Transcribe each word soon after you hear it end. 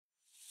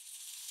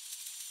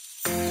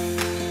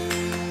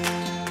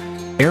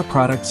Air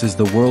Products is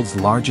the world's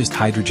largest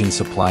hydrogen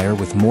supplier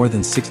with more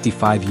than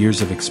 65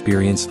 years of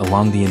experience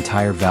along the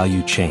entire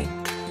value chain.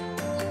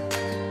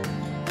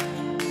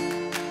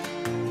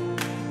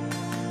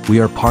 We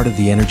are part of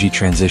the energy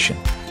transition.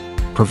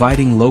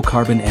 Providing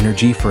low-carbon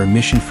energy for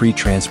emission-free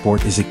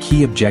transport is a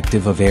key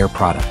objective of Air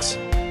Products.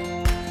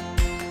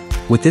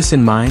 With this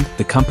in mind,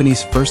 the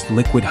company's first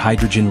liquid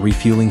hydrogen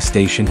refueling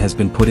station has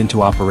been put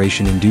into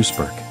operation in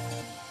Duisburg.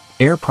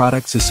 Air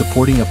Products is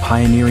supporting a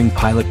pioneering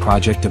pilot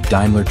project of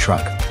Daimler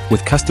Truck,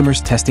 with customers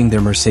testing their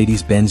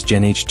Mercedes-Benz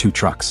GenH2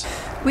 trucks.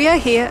 We are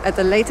here at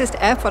the latest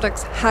Air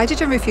Products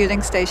hydrogen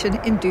refueling station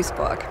in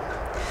Duisburg.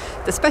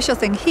 The special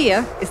thing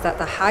here is that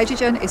the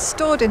hydrogen is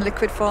stored in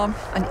liquid form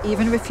and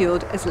even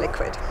refueled as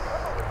liquid.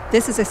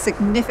 This is a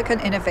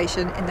significant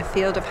innovation in the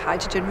field of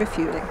hydrogen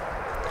refueling.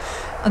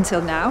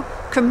 Until now,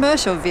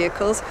 commercial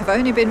vehicles have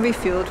only been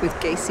refueled with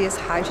gaseous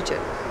hydrogen.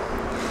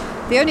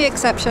 The only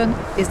exception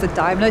is the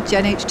Daimler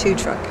GenH2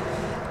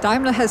 truck.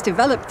 Daimler has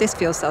developed this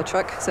fuel cell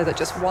truck so that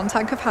just one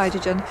tank of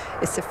hydrogen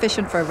is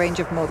sufficient for a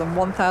range of more than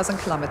 1,000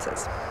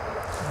 kilometers.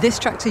 This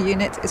tractor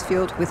unit is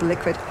fueled with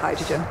liquid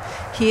hydrogen,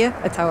 here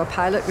at our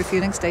pilot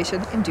refueling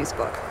station in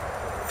Duisburg.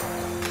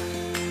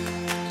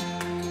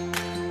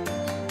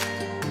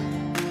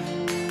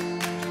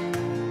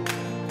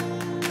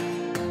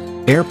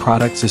 Air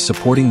Products is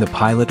supporting the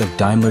pilot of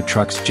Daimler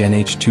Truck's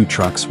GenH2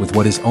 trucks with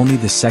what is only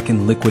the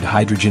second liquid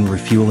hydrogen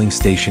refueling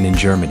station in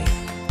Germany.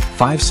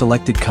 5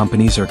 selected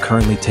companies are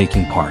currently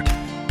taking part.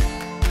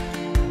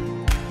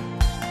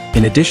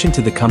 In addition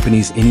to the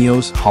companies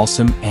Ineos,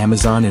 Holcim,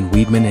 Amazon and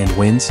Wiedmann and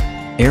Wins,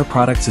 Air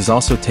Products is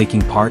also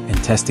taking part in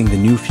testing the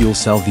new fuel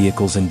cell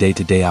vehicles in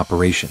day-to-day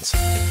operations.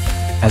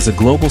 As a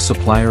global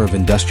supplier of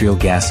industrial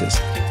gases,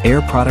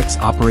 Air Products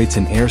operates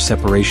an air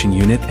separation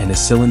unit and a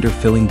cylinder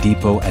filling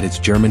depot at its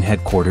German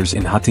headquarters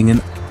in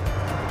Hattingen.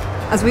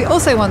 As we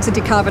also want to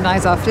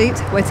decarbonize our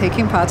fleet, we're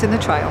taking part in the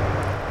trial.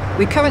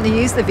 We currently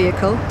use the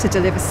vehicle to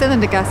deliver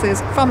cylinder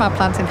gases from our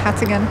plant in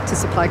Hattingen to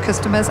supply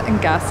customers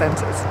and gas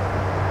centres.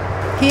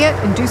 Here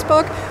in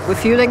Duisburg, we're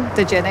fueling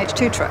the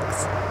GenH2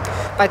 trucks.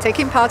 By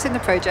taking part in the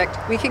project,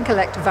 we can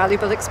collect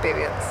valuable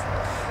experience.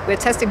 We're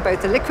testing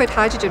both the liquid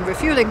hydrogen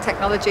refueling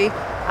technology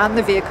and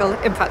the vehicle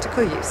in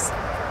practical use.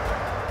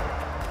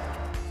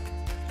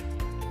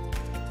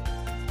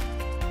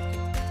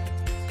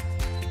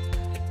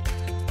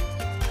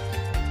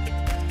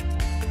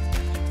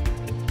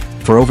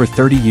 For over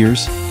 30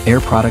 years, Air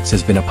Products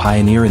has been a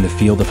pioneer in the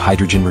field of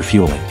hydrogen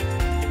refueling.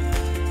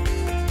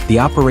 The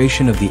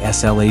operation of the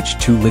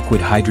SLH2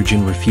 liquid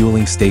hydrogen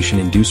refueling station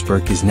in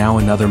Duisburg is now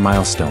another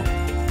milestone.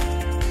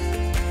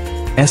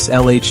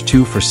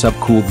 SLH2 for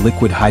subcooled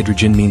liquid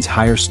hydrogen means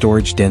higher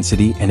storage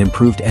density and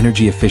improved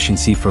energy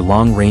efficiency for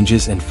long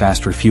ranges and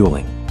fast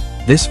refueling.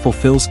 This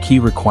fulfills key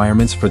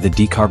requirements for the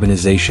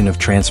decarbonization of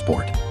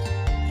transport.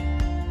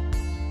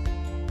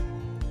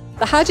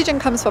 The hydrogen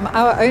comes from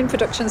our own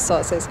production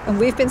sources, and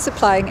we've been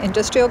supplying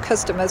industrial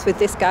customers with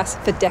this gas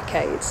for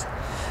decades.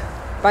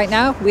 Right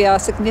now, we are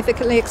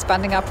significantly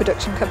expanding our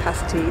production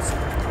capacities.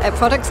 Air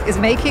Products is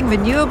making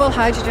renewable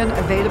hydrogen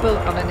available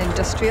on an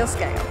industrial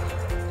scale.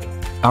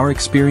 Our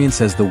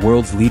experience as the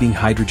world's leading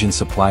hydrogen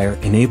supplier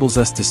enables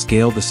us to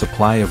scale the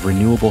supply of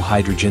renewable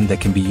hydrogen that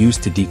can be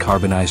used to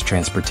decarbonize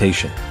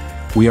transportation.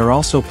 We are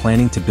also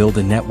planning to build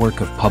a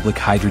network of public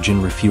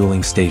hydrogen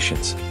refueling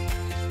stations.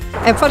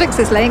 Air Products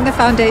is laying the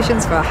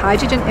foundations for a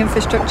hydrogen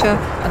infrastructure,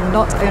 and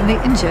not only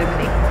in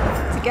Germany.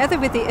 Together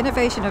with the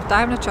innovation of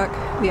Daimler Truck,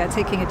 we are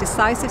taking a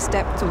decisive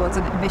step towards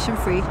an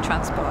emission-free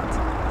transport.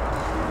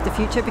 The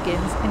future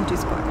begins in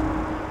Duisburg.